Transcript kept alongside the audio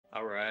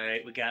All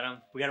right, we got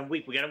him. We got him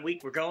weak. We got him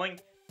weak. We're going.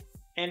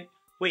 And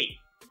wait,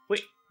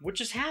 what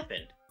just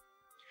happened?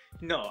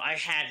 No, I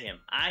had him.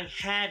 I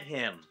had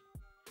him.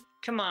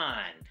 Come on.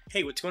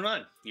 Hey, what's going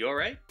on? You all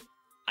right?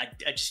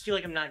 I just feel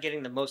like I'm not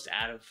getting the most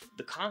out of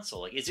the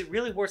console. Like, is it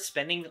really worth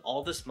spending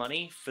all this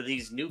money for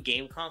these new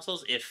game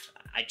consoles if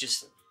I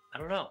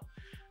don't know.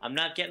 I'm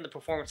not getting the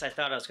performance I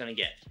thought I was gonna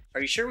get.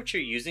 Are you sure what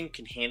you're using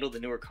can handle the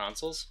newer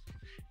consoles?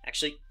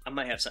 Actually, I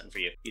might have something for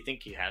you. You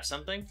think you have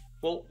something?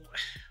 Well,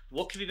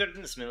 what could be better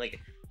than this, man? Like,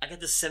 I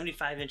got this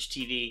 75-inch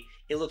TV.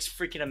 It looks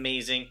freaking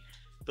amazing,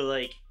 but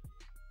like,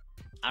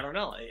 I don't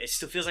know. It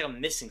still feels like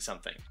I'm missing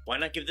something. Why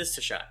not give this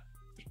a shot?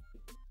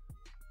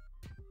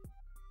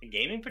 A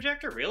gaming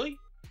projector? Really?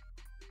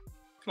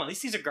 Come on,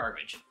 these things are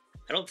garbage.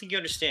 I don't think you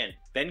understand.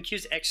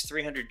 BenQ's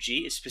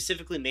X300G is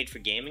specifically made for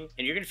gaming,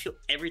 and you're gonna feel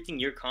everything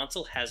your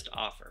console has to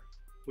offer.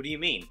 What do you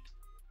mean?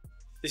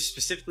 This is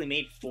specifically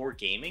made for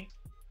gaming?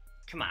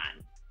 Come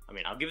on. I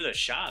mean, I'll give it a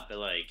shot, but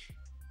like,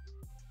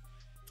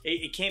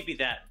 it can't be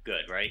that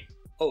good, right?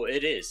 Oh,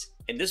 it is.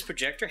 And this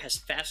projector has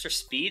faster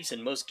speeds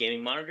than most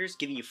gaming monitors,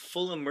 giving you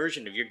full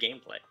immersion of your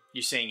gameplay.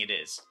 You're saying it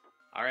is.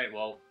 All right,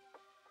 well,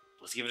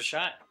 let's give it a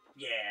shot.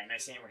 Yeah,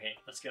 nice hammer hit.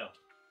 Let's go.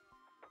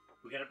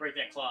 We gotta break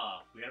that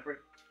claw. We gotta break...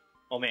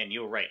 Oh man,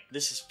 you were right.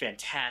 This is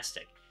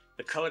fantastic.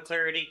 The color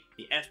clarity,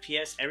 the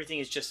FPS, everything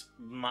is just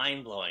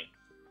mind-blowing.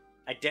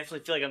 I definitely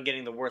feel like I'm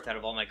getting the worth out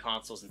of all my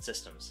consoles and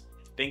systems.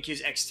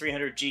 BenQ's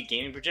X300G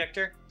gaming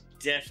projector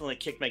definitely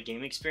kicked my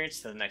gaming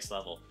experience to the next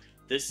level.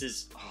 This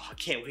is... Oh, I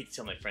can't wait to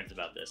tell my friends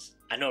about this.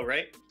 I know,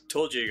 right?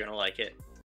 Told you you're gonna like it.